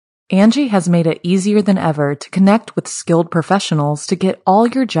Angie has made it easier than ever to connect with skilled professionals to get all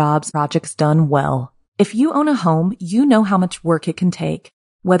your jobs projects done well. If you own a home, you know how much work it can take,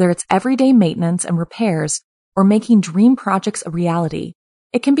 whether it's everyday maintenance and repairs or making dream projects a reality.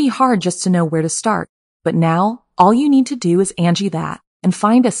 It can be hard just to know where to start, but now all you need to do is Angie that and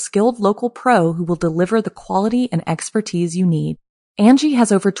find a skilled local pro who will deliver the quality and expertise you need. Angie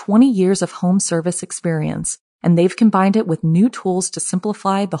has over 20 years of home service experience, and they've combined it with new tools to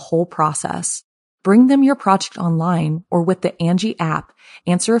simplify the whole process. Bring them your project online or with the Angie app,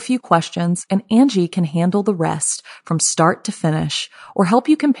 answer a few questions, and Angie can handle the rest from start to finish or help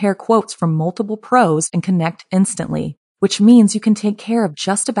you compare quotes from multiple pros and connect instantly, which means you can take care of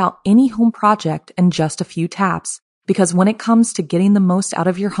just about any home project in just a few taps. Because when it comes to getting the most out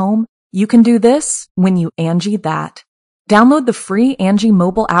of your home, you can do this when you Angie that. Download the free Angie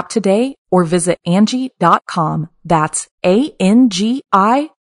mobile app today or visit Angie.com. That's ANGI.com.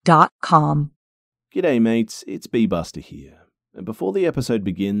 G'day mates, it's B-Buster here. And before the episode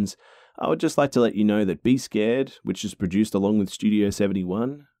begins, I would just like to let you know that Be Scared, which is produced along with Studio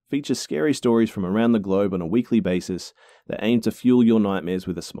 71, features scary stories from around the globe on a weekly basis that aim to fuel your nightmares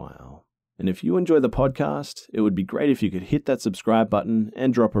with a smile. And if you enjoy the podcast, it would be great if you could hit that subscribe button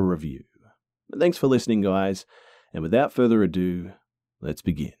and drop a review. But thanks for listening, guys. And without further ado, let's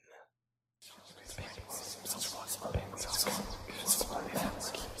begin.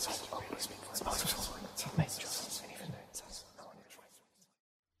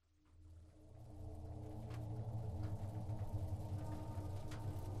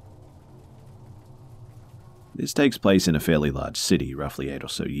 This takes place in a fairly large city roughly 8 or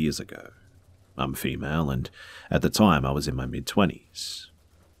so years ago. I'm female, and at the time I was in my mid-20s.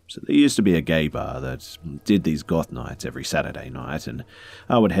 So there used to be a gay bar that did these goth nights every Saturday night, and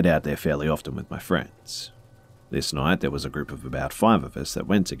I would head out there fairly often with my friends. This night there was a group of about 5 of us that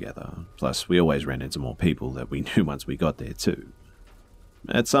went together, plus we always ran into more people that we knew once we got there too.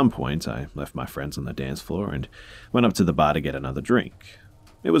 At some point I left my friends on the dance floor and went up to the bar to get another drink.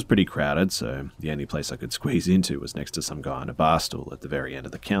 It was pretty crowded, so the only place I could squeeze into was next to some guy on a bar stool at the very end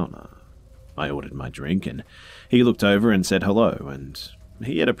of the counter. I ordered my drink, and he looked over and said hello, and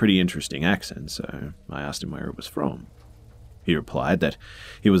he had a pretty interesting accent, so I asked him where it was from. He replied that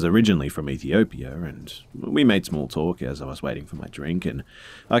he was originally from Ethiopia, and we made small talk as I was waiting for my drink, and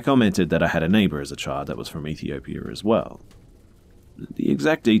I commented that I had a neighbor as a child that was from Ethiopia as well. The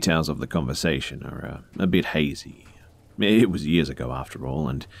exact details of the conversation are a bit hazy. It was years ago after all,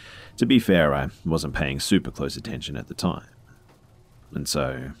 and to be fair, I wasn't paying super close attention at the time. And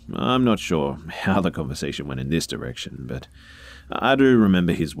so, I'm not sure how the conversation went in this direction, but I do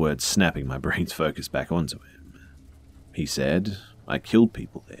remember his words snapping my brain's focus back onto him. He said, "I killed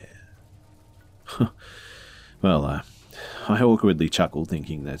people there." Well, I awkwardly chuckled,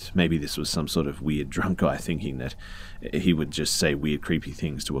 thinking that maybe this was some sort of weird drunk guy thinking that he would just say weird creepy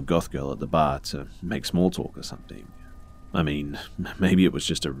things to a goth girl at the bar to make small talk or something. I mean, maybe it was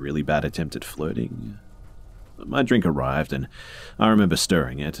just a really bad attempt at flirting. My drink arrived, and I remember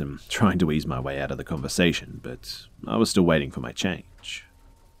stirring it and trying to ease my way out of the conversation, but I was still waiting for my change.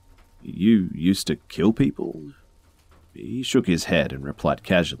 "You used to kill people?" He shook his head and replied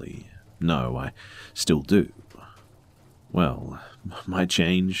casually, "No, I still do." Well, my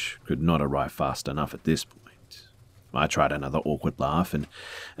change could not arrive fast enough at this point. I tried another awkward laugh and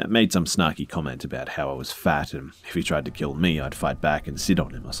made some snarky comment about how I was fat, and if he tried to kill me, I'd fight back and sit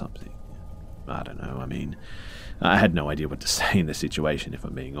on him or something. I don't know, I had no idea what to say in the situation, if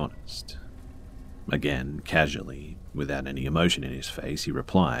I'm being honest. Again, casually, without any emotion in his face, he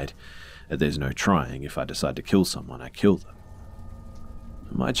replied, "There's no trying. If I decide to kill someone, I kill them."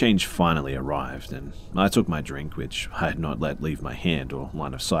 My change finally arrived, and I took my drink, which I had not let leave my hand or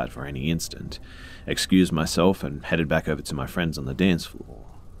line of sight for any instant, excused myself, and headed back over to my friends on the dance floor.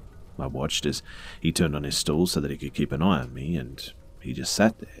 I watched as he turned on his stool so that he could keep an eye on me, and he just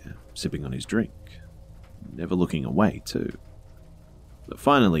sat there, sipping on his drink, never looking away, too. But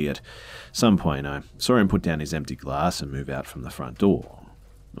finally, at some point, I saw him put down his empty glass and move out from the front door.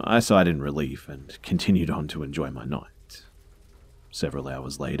 I sighed in relief and continued on to enjoy my night. Several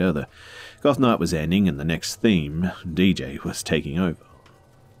hours later, the goth night was ending and the next theme, DJ, was taking over.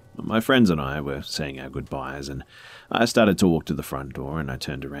 My friends and I were saying our goodbyes, and I started to walk to the front door, and I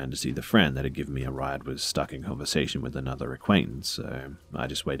turned around to see the friend that had given me a ride was stuck in conversation with another acquaintance, so I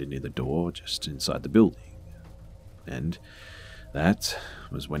just waited near the door, just inside the building. And that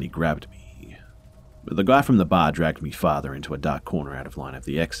was when he grabbed me. The guy from the bar dragged me farther into a dark corner out of line of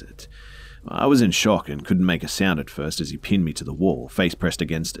the exit. I was in shock and couldn't make a sound at first as he pinned me to the wall, face pressed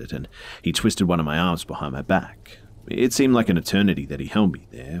against it, and he twisted one of my arms behind my back. It seemed like an eternity that he held me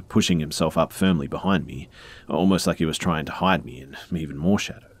there, pushing himself up firmly behind me, almost like he was trying to hide me in even more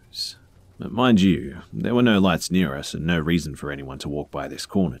shadows. But mind you, there were no lights near us and no reason for anyone to walk by this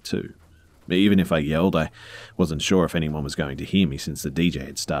corner too. Even if I yelled, I wasn't sure if anyone was going to hear me since the DJ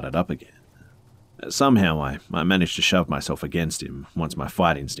had started up again. Somehow I managed to shove myself against him, once my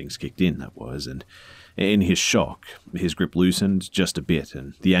fight instincts kicked in, that was, and in his shock, his grip loosened just a bit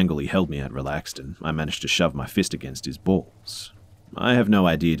and the angle he held me at relaxed and I managed to shove my fist against his balls. I have no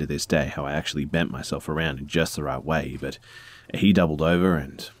idea to this day how I actually bent myself around in just the right way, but he doubled over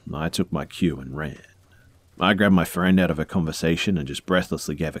and I took my cue and ran. I grabbed my friend out of a conversation and just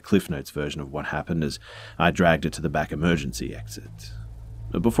breathlessly gave a Cliff Notes version of what happened as I dragged her to the back emergency exit.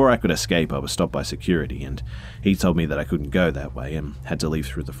 But before I could escape, I was stopped by security and he told me that I couldn't go that way and had to leave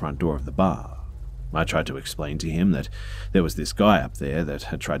through the front door of the bar. I tried to explain to him that there was this guy up there that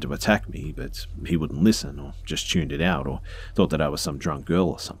had tried to attack me, but he wouldn't listen or just tuned it out or thought that I was some drunk girl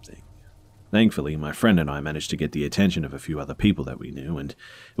or something. Thankfully, my friend and I managed to get the attention of a few other people that we knew and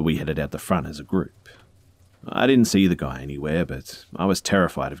we headed out the front as a group. I didn't see the guy anywhere, but I was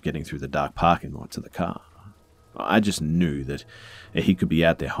terrified of getting through the dark parking lot to the car. I just knew that he could be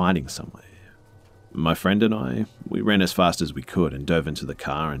out there hiding somewhere. My friend and I, we ran as fast as we could and dove into the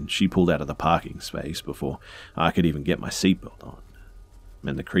car and she pulled out of the parking space before I could even get my seatbelt on.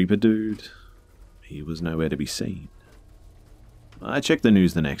 And the creeper dude, he was nowhere to be seen. I checked the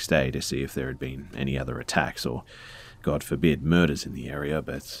news the next day to see if there had been any other attacks or, God forbid, murders in the area,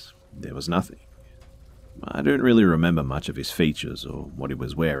 but there was nothing. I don't really remember much of his features or what he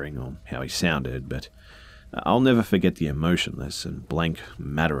was wearing or how he sounded, but I'll never forget the emotionless and blank,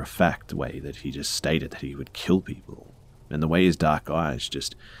 matter-of-fact way that he just stated that he would kill people, and the way his dark eyes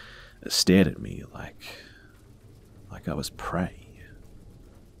just stared at me like I was prey.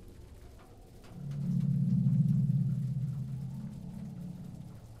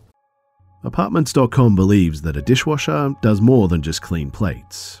 Apartments.com believes that a dishwasher does more than just clean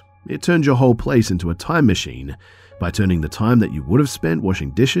plates. It turns your whole place into a time machine by turning the time that you would have spent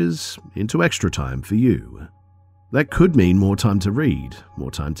washing dishes into extra time for you. That could mean more time to read,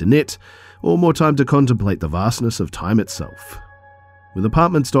 more time to knit, or more time to contemplate the vastness of time itself. With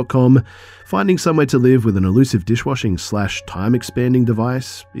Apartments.com, finding somewhere to live with an elusive dishwashing/time-expanding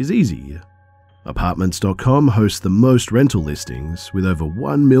device is easy. Apartments.com hosts the most rental listings with over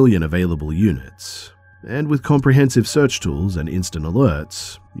 1 million available units. And with comprehensive search tools and instant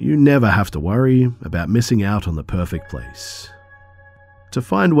alerts, you never have to worry about missing out on the perfect place. To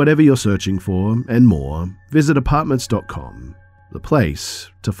find whatever you're searching for and more, visit Apartments.com, the place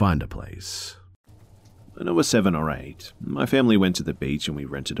to find a place. When I was 7 or 8, my family went to the beach and we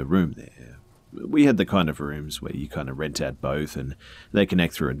rented a room there. We had the kind of rooms where you kind of rent out both and they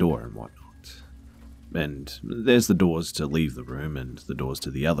connect through a door and whatnot. And there's the doors to leave the room and the doors to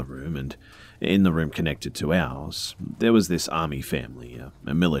the other room, and in the room connected to ours, there was this army family,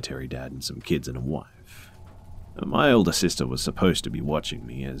 a military dad and some kids and a wife. My older sister was supposed to be watching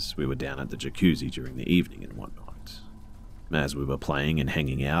me as we were down at the jacuzzi during the evening and whatnot. As we were playing and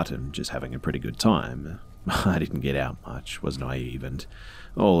hanging out and just having a pretty good time, I didn't get out much, was naive and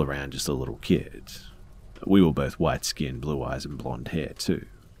all around just a little kid. We were both white-skinned, blue eyes and blonde hair too.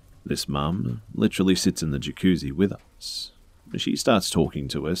 This mum literally sits in the jacuzzi with us. She starts talking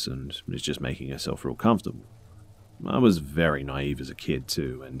to us and is just making herself real comfortable. I was very naive as a kid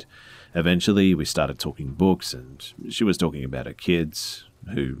too, and eventually we started talking books and she was talking about her kids,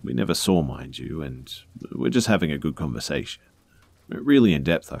 who we never saw, mind you, and we're just having a good conversation. Really in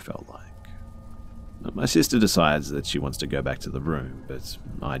depth, I felt like. My sister decides that she wants to go back to the room, but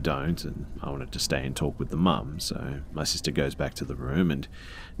I don't, and I wanted to stay and talk with the mum, so my sister goes back to the room, and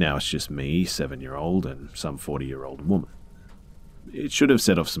now it's just me, 7-year-old, and some 40-year-old woman. It should have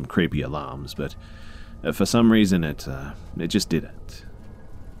set off some creepy alarms, but for some reason it just didn't.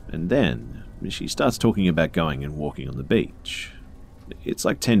 And then she starts talking about going and walking on the beach. It's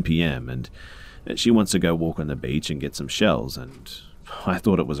like 10 p.m, and she wants to go walk on the beach and get some shells, and I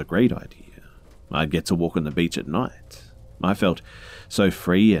thought it was a great idea. I'd get to walk on the beach at night. I felt so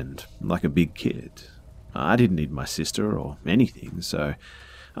free and like a big kid. I didn't need my sister or anything, so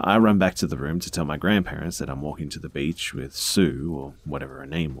I run back to the room to tell my grandparents that I'm walking to the beach with Sue, or whatever her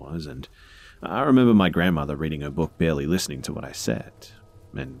name was, and I remember my grandmother reading her book, barely listening to what I said,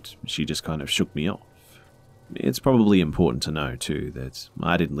 and she just kind of shook me off. It's probably important to know, too, that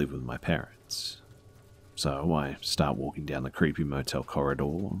I didn't live with my parents. So I start walking down the creepy motel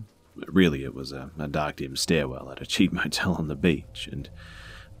corridor. Really, it was a dark, dim stairwell at a cheap motel on the beach, and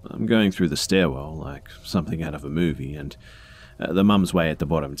I'm going through the stairwell like something out of a movie, and The mum's way at the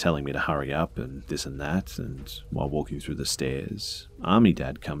bottom telling me to hurry up and this and that, and while walking through the stairs, Army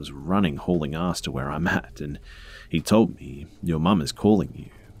Dad comes running hauling ass to where I'm at, and he told me, "Your mum is calling you.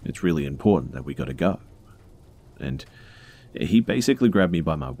 It's really important that we gotta go." And he basically grabbed me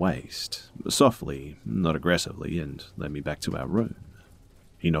by my waist, softly, not aggressively, and led me back to our room.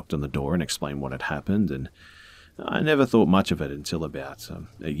 He knocked on the door and explained what had happened, and I never thought much of it until about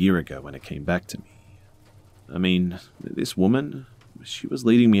a year ago when it came back to me. I mean, this woman, she was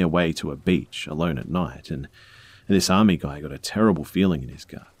leading me away to a beach alone at night, and this army guy got a terrible feeling in his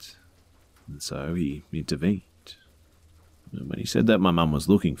gut. And so he intervened. And when he said that my mum was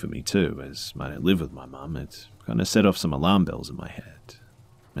looking for me too, as I don't live with my mum, it kind of set off some alarm bells in my head.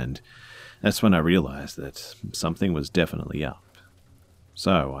 And that's when I realized that something was definitely up.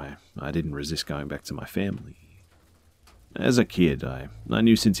 So I didn't resist going back to my family. As a kid, I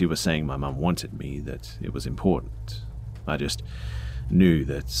knew since he was saying my mum wanted me that it was important. I just knew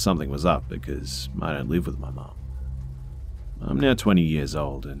that something was up because I don't live with my mum. I'm now 20 years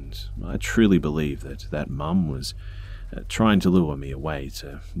old, and I truly believe that that mum was trying to lure me away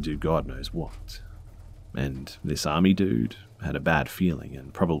to do God knows what. And this army dude had a bad feeling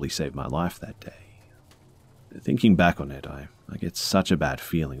and probably saved my life that day. Thinking back on it, I get such a bad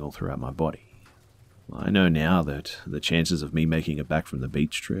feeling all throughout my body. I know now that the chances of me making it back from the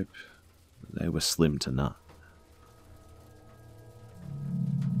beach trip, they were slim to none.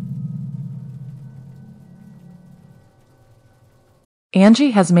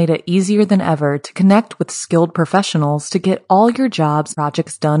 Angie has made it easier than ever to connect with skilled professionals to get all your jobs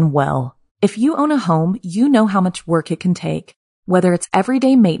projects done well. If you own a home, you know how much work it can take, whether it's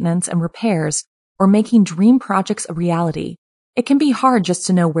everyday maintenance and repairs or making dream projects a reality. It can be hard just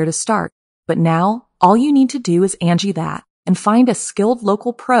to know where to start, but now all you need to do is Angie that and find a skilled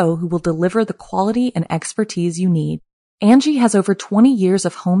local pro who will deliver the quality and expertise you need. Angie has over 20 years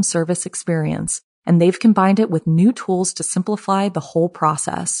of home service experience, and they've combined it with new tools to simplify the whole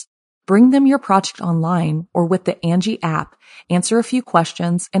process. Bring them your project online or with the Angie app, answer a few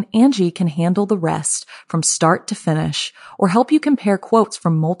questions, and Angie can handle the rest from start to finish, or help you compare quotes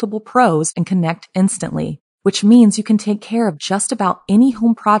from multiple pros and connect instantly, which means you can take care of just about any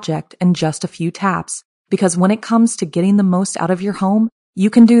home project in just a few taps. Because when it comes to getting the most out of your home, you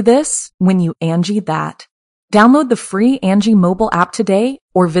can do this when you Angie that. Download the free Angie mobile app today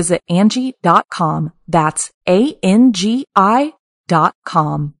or visit Angie.com. That's ANGI.com.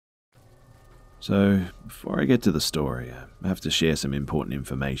 So, before I get to the story, I have to share some important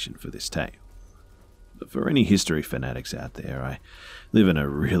information for this tale. For any history fanatics out there, I live in a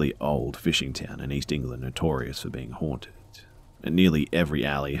really old fishing town in East England notorious for being haunted. And nearly every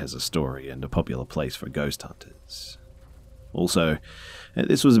alley has a story and a popular place for ghost hunters. Also,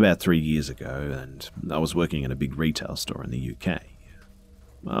 this was about 3 years ago, and I was working in a big retail store in the UK.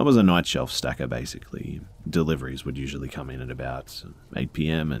 I was a night shelf stacker, basically. Deliveries would usually come in at about 8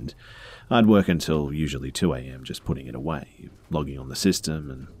 PM, and I'd work until usually 2 AM just putting it away, logging on the system,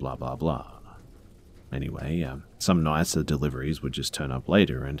 and blah blah blah. Anyway, some nights the deliveries would just turn up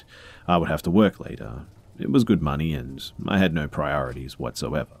later, and I would have to work later. It was good money, and I had no priorities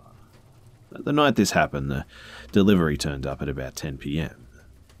whatsoever. The night this happened, the delivery turned up at about 10 PM.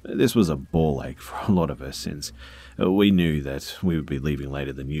 This was a ball ache for a lot of us, since we knew that we would be leaving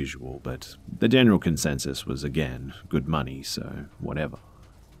later than usual, but the general consensus was, again, good money, so whatever.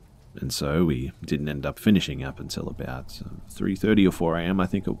 And so we didn't end up finishing up until about 3:30 or 4 AM, I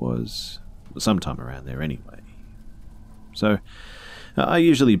think it was. Sometime around there anyway. So I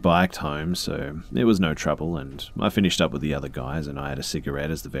usually biked home, so it was no trouble, and I finished up with the other guys, and I had a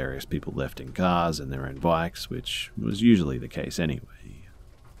cigarette as the various people left in cars and their own bikes, which was usually the case anyway.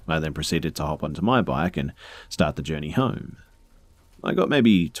 I then proceeded to hop onto my bike and start the journey home. I got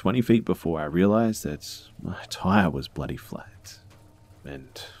maybe 20 feet before I realized that my tire was bloody flat. And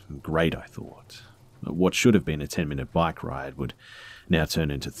great, I thought. What should have been a 10-minute bike ride would now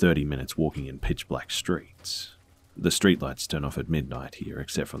turn into 30 minutes walking in pitch-black streets. The streetlights turn off at midnight here,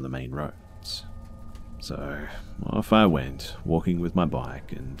 except from the main roads. So off I went, walking with my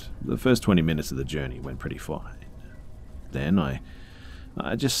bike, and the first 20 minutes of the journey went pretty fine. Then I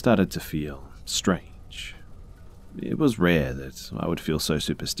just started to feel strange. It was rare that I would feel so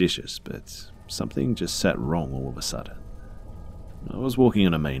superstitious, but something just sat wrong all of a sudden. I was walking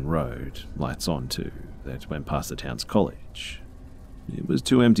on a main road, lights on too, that went past the town's college. It was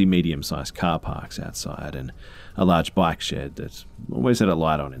 2 empty medium-sized car parks outside and a large bike shed that always had a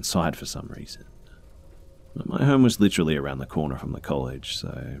light on inside for some reason. My home was literally around the corner from the college,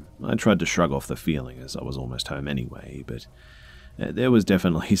 so I tried to shrug off the feeling as I was almost home anyway, but there was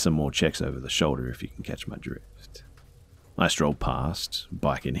definitely some more checks over the shoulder if you can catch my drift. I strolled past,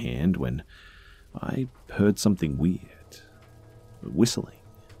 bike in hand, when I heard something weird. Whistling.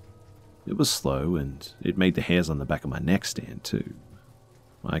 It was slow, and it made the hairs on the back of my neck stand too.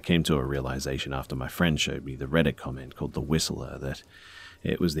 I came to a realization after my friend showed me the Reddit comment called The Whistler that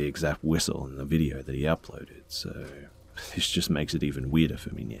it was the exact whistle in the video that he uploaded, so this just makes it even weirder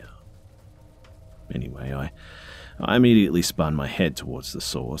for me now. Anyway, I immediately spun my head towards the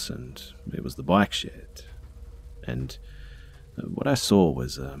source, and it was the bike shed. And what I saw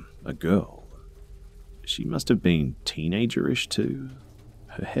was a girl. She must have been teenager-ish too.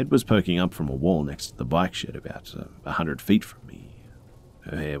 Her head was poking up from a wall next to the bike shed about 100 feet from me.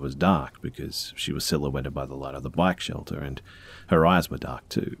 Her hair was dark because she was silhouetted by the light of the bike shelter, and her eyes were dark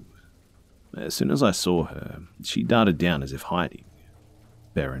too. As soon as I saw her, she darted down as if hiding.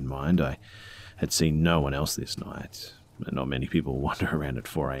 Bear in mind, I had seen no one else this night, and not many people wander around at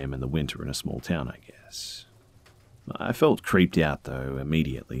 4 a.m. in the winter in a small town, I guess. I felt creeped out, though,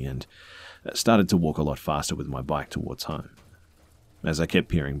 immediately, and started to walk a lot faster with my bike towards home. As I kept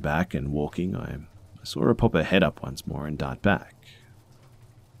peering back and walking, I saw her pop her head up once more and dart back.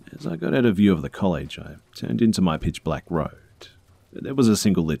 As I got out of view of the college, I turned into my pitch-black road. There was a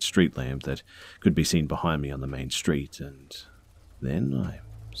single lit street lamp that could be seen behind me on the main street, and then I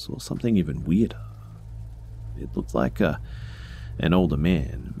saw something even weirder. It looked like an older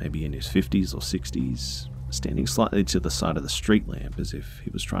man, maybe in his 50s or 60s, standing slightly to the side of the street lamp as if he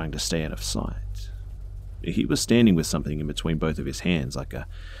was trying to stay out of sight. He was standing with something in between both of his hands, like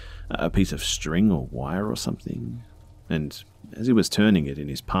a piece of string or wire or something, and as he was turning it in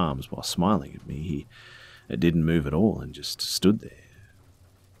his palms while smiling at me, he didn't move at all and just stood there.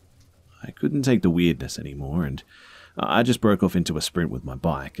 I couldn't take the weirdness anymore, and I just broke off into a sprint with my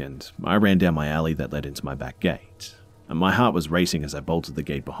bike, and I ran down my alley that led into my back gate. And my heart was racing as I bolted the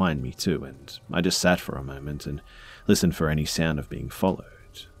gate behind me too, and I just sat for a moment and listened for any sound of being followed.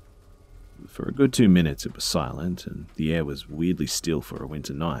 For a good 2 minutes it was silent, and the air was weirdly still for a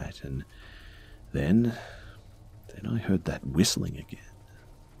winter night, and then I heard that whistling again.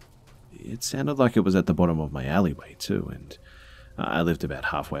 It sounded like it was at the bottom of my alleyway too, and I lived about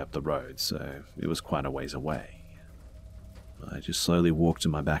halfway up the road, so it was quite a ways away. I just slowly walked to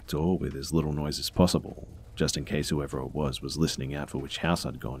my back door with as little noise as possible, just in case whoever it was listening out for which house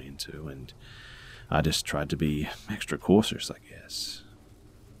I'd gone into, and I just tried to be extra cautious, I guess.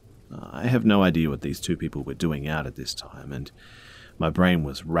 I have no idea what these two people were doing out at this time, and my brain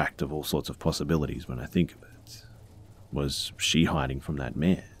was racked of all sorts of possibilities when I think of it. Was she hiding from that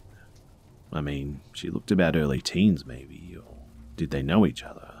man? I mean, she looked about early teens maybe, or did they know each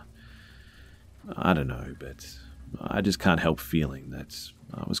other? I don't know, but I just can't help feeling that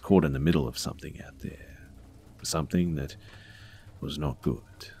I was caught in the middle of something out there. Something that was not good.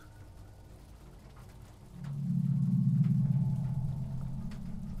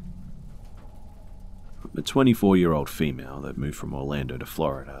 I'm a 24-year-old female that moved from Orlando to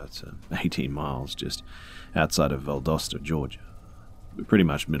Florida. It's 18 miles just outside of Valdosta, Georgia. Pretty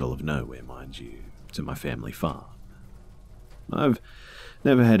much middle of nowhere, mind you, to my family farm. I've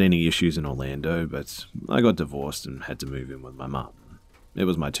never had any issues in Orlando, but I got divorced and had to move in with my mum. It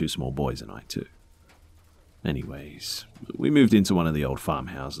was my 2 small boys and I too. Anyways, we moved into one of the old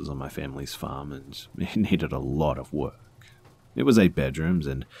farmhouses on my family's farm, and it needed a lot of work. It was 8 bedrooms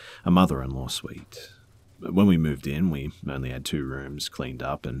and a mother-in-law suite. When we moved in, we only had 2 rooms cleaned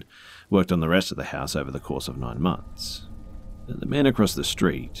up and worked on the rest of the house over the course of 9 months. The man across the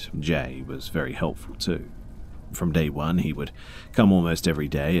street, Jay, was very helpful too. From day one, he would come almost every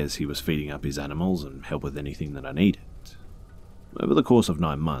day as he was feeding up his animals and help with anything that I needed. Over the course of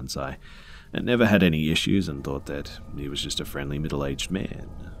 9 months, I never had any issues and thought that he was just a friendly middle-aged man.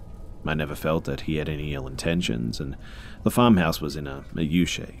 I never felt that he had any ill intentions, and the farmhouse was in a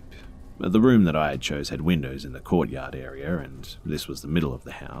U-shape. The room that I had chose had windows in the courtyard area, and this was the middle of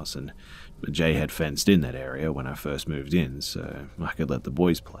the house, and Jay had fenced in that area when I first moved in, so I could let the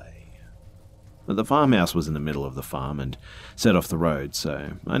boys play. The farmhouse was in the middle of the farm and set off the road,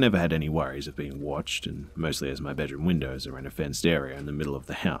 so I never had any worries of being watched, and mostly as my bedroom windows are in a fenced area in the middle of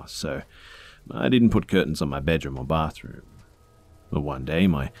the house, so I didn't put curtains on my bedroom or bathroom. But one day,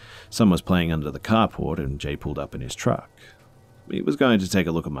 my son was playing under the carport, and Jay pulled up in his truck. He was going to take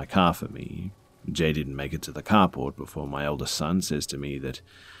a look at my car for me. Jay didn't make it to the carport before my eldest son says to me that,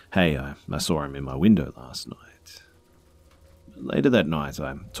 hey, I saw him in my window last night. Later that night,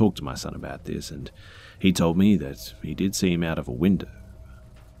 I talked to my son about this, and he told me that he did see him out of a window.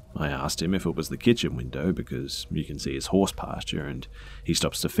 I asked him if it was the kitchen window because you can see his horse pasture, and he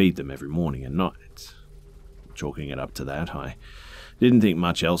stops to feed them every morning and night. Chalking it up to that, I didn't think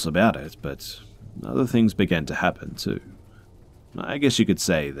much else about it, but other things began to happen too. I guess you could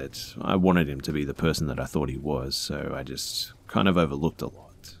say that I wanted him to be the person that I thought he was, so I just kind of overlooked a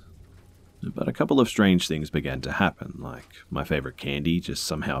lot. But a couple of strange things began to happen, like my favourite candy just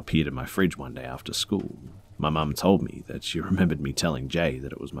somehow appeared in my fridge one day after school. My mum told me that she remembered me telling Jay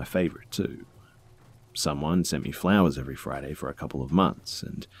that it was my favourite too. Someone sent me flowers every Friday for a couple of months,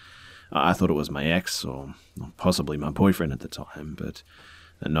 and I thought it was my ex or possibly my boyfriend at the time, but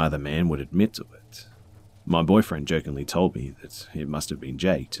neither man would admit to it. My boyfriend jokingly told me that it must have been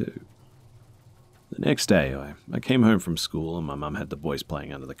Jay too. The next day, I came home from school and my mum had the boys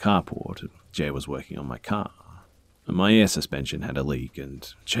playing under the carport and Jay was working on my car. My air suspension had a leak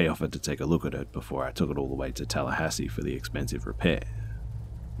and Jay offered to take a look at it before I took it all the way to Tallahassee for the expensive repair.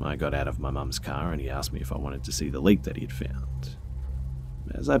 I got out of my mum's car and he asked me if I wanted to see the leak that he had found.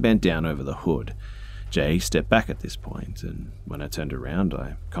 As I bent down over the hood, Jay stepped back at this point, and when I turned around,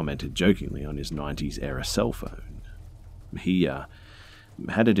 I commented jokingly on his 90s era cell phone. He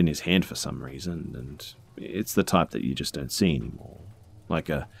had it in his hand for some reason, and it's the type that you just don't see anymore. Like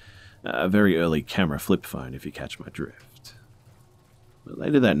a very early camera flip phone, if you catch my drift. But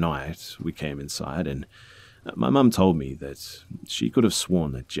later that night, we came inside, and my mum told me that she could have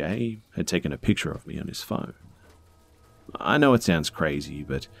sworn that Jay had taken a picture of me on his phone. I know it sounds crazy,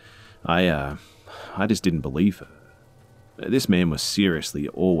 but I just didn't believe her. This man was seriously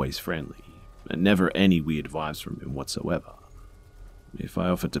always friendly, and never any weird vibes from him whatsoever. If I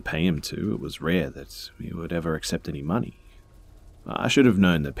offered to pay him to, it was rare that he would ever accept any money. I should have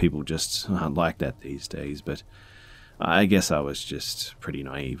known that people just aren't like that these days, but I guess I was just pretty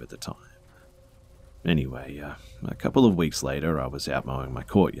naive at the time. Anyway, a couple of weeks later, I was out mowing my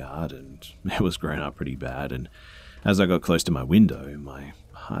courtyard, and it was grown up pretty bad, and as I got close to my window, my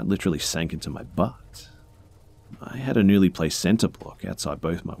heart literally sank into my butt. I had a newly placed center block outside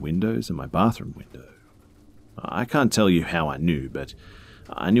both my windows and my bathroom window. I can't tell you how I knew, but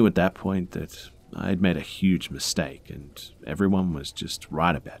I knew at that point that I had made a huge mistake and everyone was just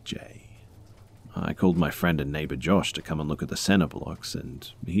right about Jay. I called my friend and neighbor Josh to come and look at the center blocks, and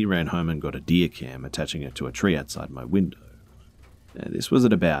he ran home and got a deer cam, attaching it to a tree outside my window. This was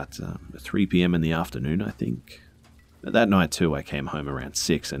at about 3 p.m. in the afternoon, I think. That night too, I came home around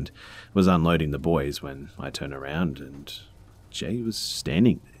 6 and was unloading the boys when I turned around and Jay was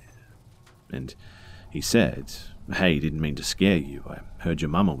standing there. And he said, "Hey, didn't mean to scare you. I heard your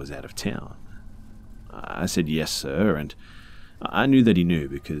mama was out of town." I said, "Yes, sir," and I knew that he knew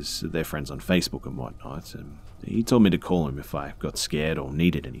because they're friends on Facebook and whatnot, and he told me to call him if I got scared or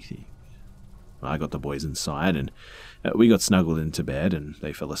needed anything. I got the boys inside and we got snuggled into bed and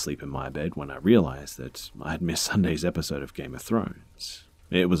they fell asleep in my bed when I realized that I had missed Sunday's episode of Game of Thrones.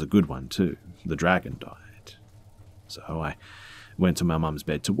 It was a good one too. The dragon died. So I went to my mum's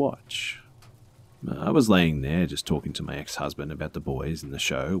bed to watch. I was laying there just talking to my ex-husband about the boys and the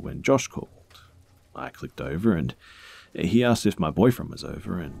show when Josh called. I clicked over and he asked if my boyfriend was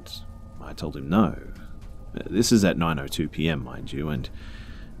over and I told him no. This is at 9:02 p.m, mind you, and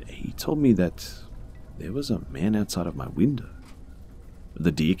he told me that there was a man outside of my window.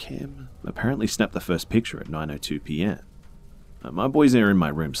 The deer cam apparently snapped the first picture at 9:02 p.m. My boys are in my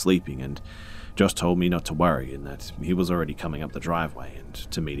room sleeping, and Josh told me not to worry and that he was already coming up the driveway and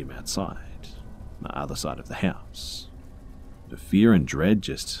to meet him outside, the other side of the house. The fear and dread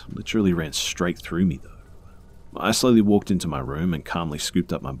just literally ran straight through me though. I slowly walked into my room and calmly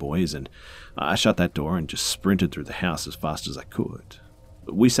scooped up my boys, and I shut that door and just sprinted through the house as fast as I could.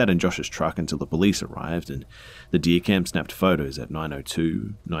 We sat in Josh's truck until the police arrived, and the deer cam snapped photos at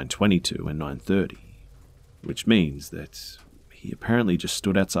 9:02, 9:22, and 9:30, which means that he apparently just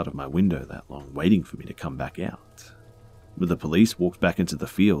stood outside of my window that long, waiting for me to come back out. The police walked back into the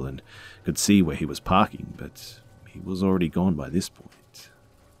field and could see where he was parking, but he was already gone by this point.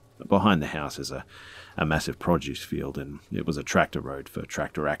 Behind the house is a massive produce field, and it was a tractor road for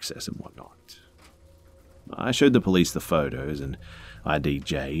tractor access and whatnot. I showed the police the photos and ID'd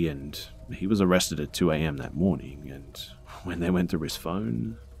Jay, and he was arrested at 2 a.m. that morning, and when they went through his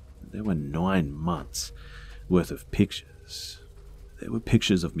phone, there were 9 months worth of pictures. There were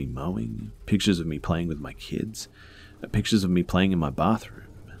pictures of me mowing, pictures of me playing with my kids, pictures of me playing in my bathroom,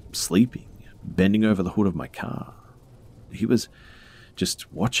 sleeping, bending over the hood of my car. He was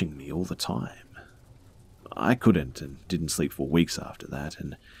just watching me all the time. I couldn't and didn't sleep for weeks after that,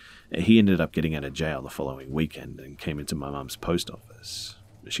 and he ended up getting out of jail the following weekend and came into my mum's post office.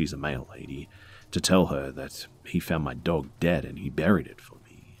 She's a mail lady, to tell her that he found my dog dead and he buried it for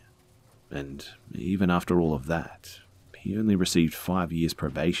me. And even after all of that, he only received 5 years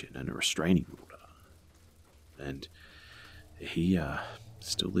probation and a restraining order. And he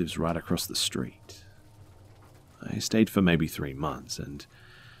still lives right across the street. I stayed for maybe 3 months, and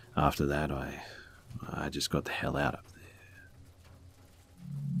after that I just got the hell out of there.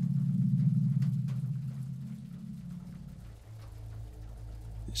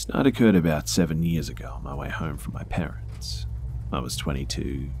 This night occurred about 7 years ago on my way home from my parents. I was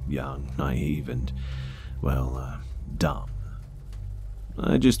 22, young, naive, and, well, dumb.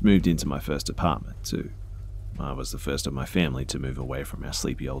 I just moved into my first apartment, too. I was the first of my family to move away from our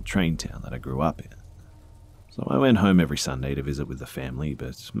sleepy old train town that I grew up in. So I went home every Sunday to visit with the family,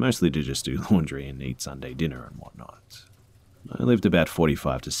 but mostly to just do laundry and eat Sunday dinner and whatnot. I lived about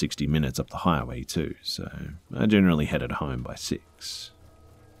 45 to 60 minutes up the highway too, so I generally headed home by 6.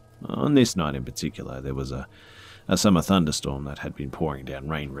 On this night in particular, there was a summer thunderstorm that had been pouring down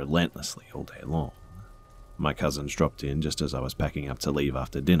rain relentlessly all day long. My cousins dropped in just as I was packing up to leave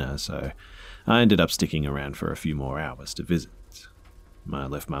after dinner, so I ended up sticking around for a few more hours to visit. I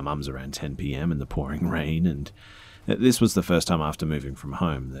left my mum's around 10 p.m. in the pouring rain, and this was the first time after moving from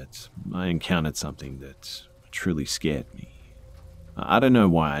home that I encountered something that truly scared me. I don't know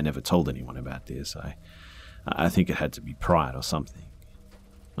why I never told anyone about this. I think it had to be pride or something.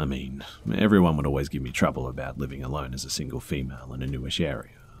 I mean, everyone would always give me trouble about living alone as a single female in a newish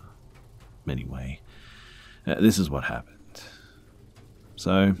area. Anyway, this is what happened.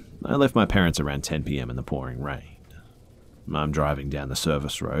 So, I left my parents around 10 p.m. in the pouring rain. I'm driving down the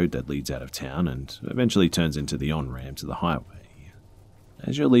service road that leads out of town and eventually turns into the on-ramp to the highway.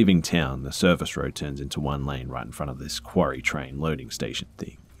 As you're leaving town, the service road turns into one lane right in front of this quarry train loading station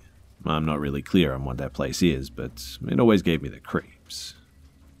thing. I'm not really clear on what that place is, but it always gave me the creeps.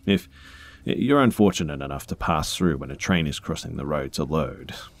 If you're unfortunate enough to pass through when a train is crossing the road to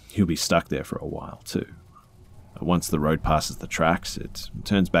load, you'll be stuck there for a while too. Once the road passes the tracks, it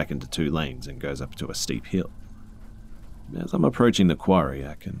turns back into 2 lanes and goes up to a steep hill. As I'm approaching the quarry,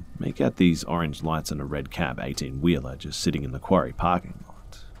 I can make out these orange lights and a red cab 18-wheeler just sitting in the quarry parking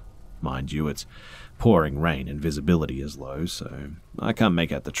lot. Mind you, it's pouring rain and visibility is low, so I can't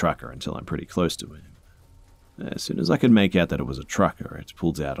make out the trucker until I'm pretty close to him. As soon as I could make out that it was a trucker, it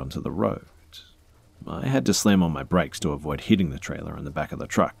pulls out onto the road. I had to slam on my brakes to avoid hitting the trailer on the back of the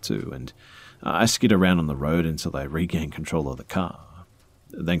truck too, and I skid around on the road until I regained control of the car.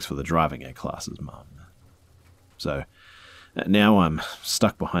 Thanks for the driving ed classes, Mum. So, now I'm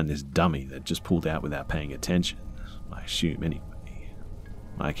stuck behind this dummy that just pulled out without paying attention, I assume anyway.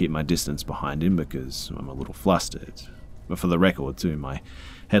 I keep my distance behind him because I'm a little flustered. But for the record too, my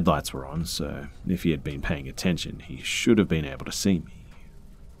headlights were on, so if he had been paying attention, he should have been able to see me.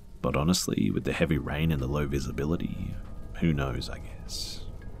 But honestly, with the heavy rain and the low visibility, who knows, I guess.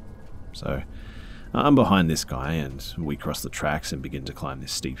 So, I'm behind this guy and we cross the tracks and begin to climb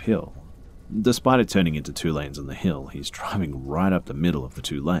this steep hill. Despite it turning into 2 lanes on the hill, he's driving right up the middle of the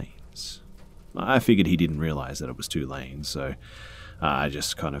 2 lanes. I figured he didn't realize that it was 2 lanes, so I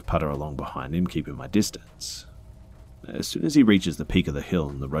just kind of putter along behind him, keeping my distance. As soon as he reaches the peak of the hill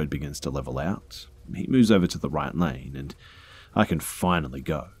and the road begins to level out, he moves over to the right lane and I can finally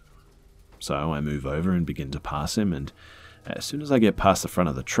go. So I move over and begin to pass him, and as soon as I get past the front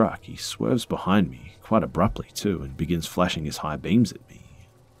of the truck, he swerves behind me, quite abruptly too, and begins flashing his high beams at me.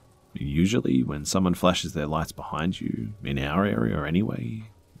 Usually, when someone flashes their lights behind you, in our area anyway,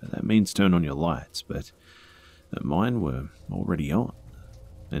 that means turn on your lights, but mine were already on,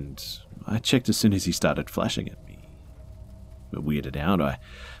 and I checked as soon as he started flashing at me. Weirded out, I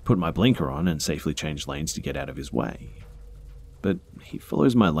put my blinker on and safely changed lanes to get out of his way. But he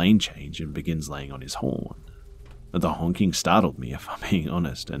follows my lane change and begins laying on his horn. The honking startled me, if I'm being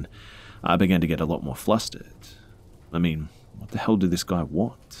honest, and I began to get a lot more flustered. I mean, what the hell did this guy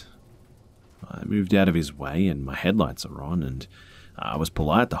want? I moved out of his way and my headlights are on, and I was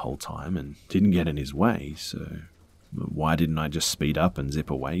polite the whole time and didn't get in his way, so why didn't I just speed up and zip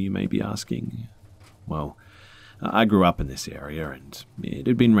away, you may be asking? Well, I grew up in this area and it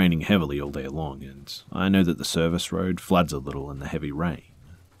had been raining heavily all day long, and I know that the service road floods a little in the heavy rain,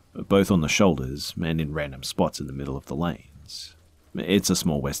 both on the shoulders and in random spots in the middle of the lanes. It's a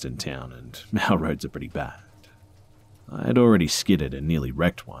small western town and our roads are pretty bad. I had already skidded and nearly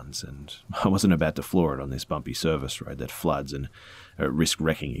wrecked once, and I wasn't about to floor it on this bumpy service road that floods and risk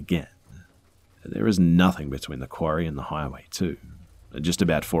wrecking again. There is nothing between the quarry and the highway too, just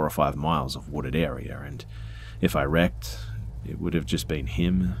about 4 or 5 miles of wooded area, and if I wrecked, it would have just been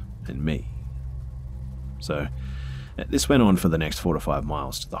him and me. So, this went on for the next 4 to 5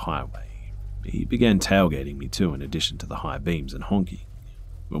 miles to the highway. He began tailgating me too, in addition to the high beams and honking.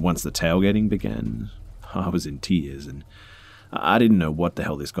 But once the tailgating began, I was in tears, and I didn't know what the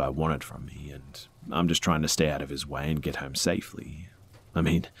hell this guy wanted from me, and I'm just trying to stay out of his way and get home safely. I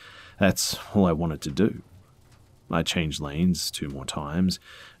mean, that's all I wanted to do. I changed lanes 2 more times,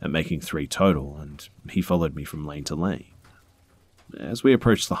 making 3 total, and he followed me from lane to lane. As we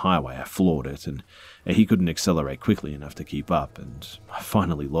approached the highway, I floored it, and he couldn't accelerate quickly enough to keep up, and I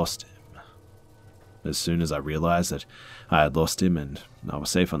finally lost him. As soon as I realized that I had lost him and I was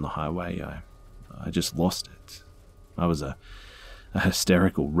safe on the highway, I just lost it. I was a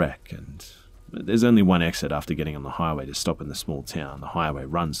hysterical wreck, and there's only one exit after getting on the highway to stop in the small town the highway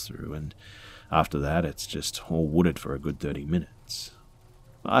runs through, and after that it's just all wooded for a good 30 minutes.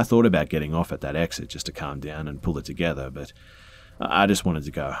 I thought about getting off at that exit just to calm down and pull it together, but I just wanted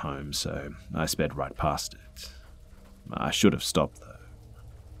to go home, so I sped right past it. I should have stopped, though.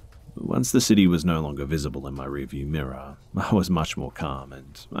 Once the city was no longer visible in my rearview mirror, I was much more calm,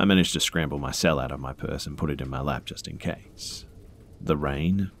 and I managed to scramble my cell out of my purse and put it in my lap just in case. The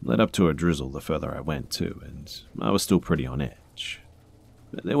rain led up to a drizzle the further I went too, and I was still pretty on edge.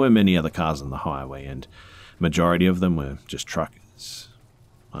 There were many other cars on the highway, and majority of them were just truckers.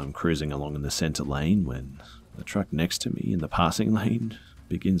 I'm cruising along in the center lane when the truck next to me in the passing lane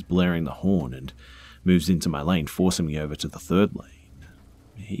begins blaring the horn and moves into my lane, forcing me over to the third lane.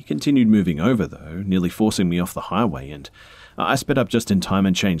 He continued moving over, though, nearly forcing me off the highway, and I sped up just in time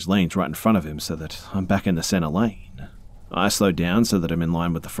and changed lanes right in front of him so that I'm back in the center lane. I slowed down so that I'm in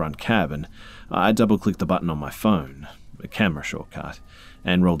line with the front cab, and I double-clicked the button on my phone, a camera shortcut,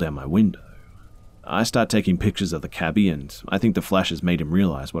 and rolled down my window. I start taking pictures of the cabbie, and I think the flashes made him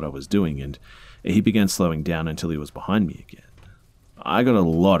realize what I was doing, and he began slowing down until he was behind me again. I got a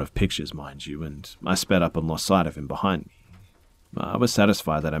lot of pictures, mind you, and I sped up and lost sight of him behind me. I was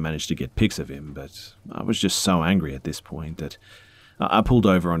satisfied that I managed to get pics of him, but I was just so angry at this point that I pulled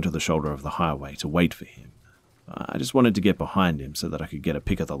over onto the shoulder of the highway to wait for him. I just wanted to get behind him so that I could get a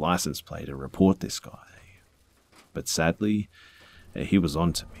pic of the license plate and report this guy. But sadly, he was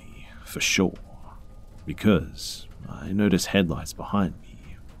onto me, for sure, because I noticed headlights behind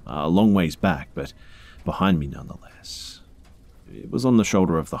me, a long ways back, but behind me nonetheless. It was on the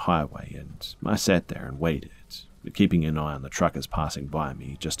shoulder of the highway, and I sat there and waited, keeping an eye on the truckers passing by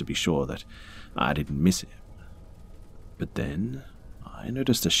me just to be sure that I didn't miss him. But then I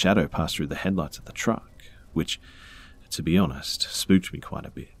noticed a shadow pass through the headlights of the truck, which, to be honest, spooked me quite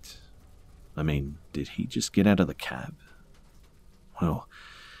a bit. I mean, did he just get out of the cab? Well,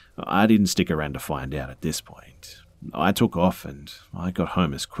 I didn't stick around to find out at this point. I took off and I got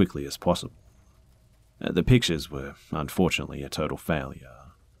home as quickly as possible. The pictures were, unfortunately, a total failure.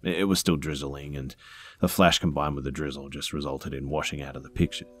 It was still drizzling, and the flash combined with the drizzle just resulted in washing out of the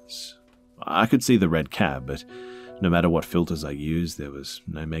pictures. I could see the red cab, but no matter what filters I used, there was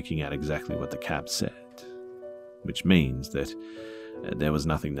no making out exactly what the cab said. Which means that there was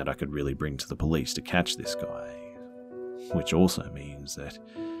nothing that I could really bring to the police to catch this guy. Which also means that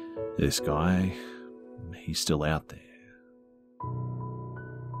this guy, he's still out there.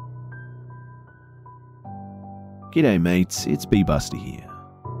 G'day mates, it's B-Buster here.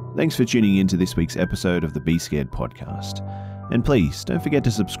 Thanks for tuning in to this week's episode of the Be Scared podcast. And please, don't forget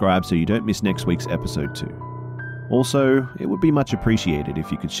to subscribe so you don't miss next week's episode too. Also, it would be much appreciated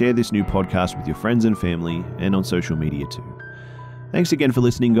if you could share this new podcast with your friends and family and on social media too. Thanks again for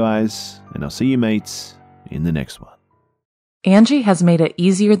listening, guys, and I'll see you mates in the next one. Angie has made it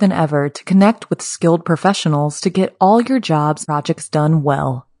easier than ever to connect with skilled professionals to get all your jobs projects done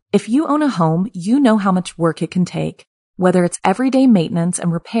well. If you own a home, you know how much work it can take, whether it's everyday maintenance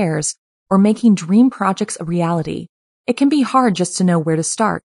and repairs or making dream projects a reality. It can be hard just to know where to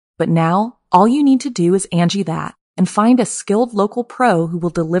start, but now all you need to do is Angie that and find a skilled local pro who will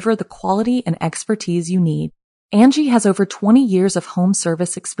deliver the quality and expertise you need. Angie has over 20 years of home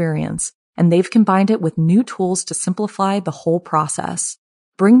service experience, and they've combined it with new tools to simplify the whole process.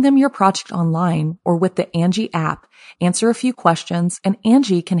 Bring them your project online or with the Angie app, answer a few questions, and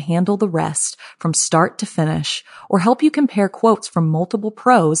Angie can handle the rest from start to finish, or help you compare quotes from multiple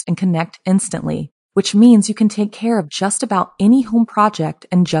pros and connect instantly, which means you can take care of just about any home project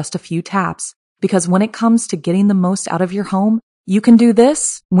in just a few taps. Because when it comes to getting the most out of your home, you can do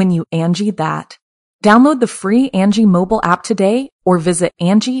this when you Angie that. Download the free Angie mobile app today or visit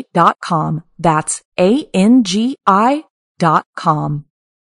Angie.com. That's ANGI.com.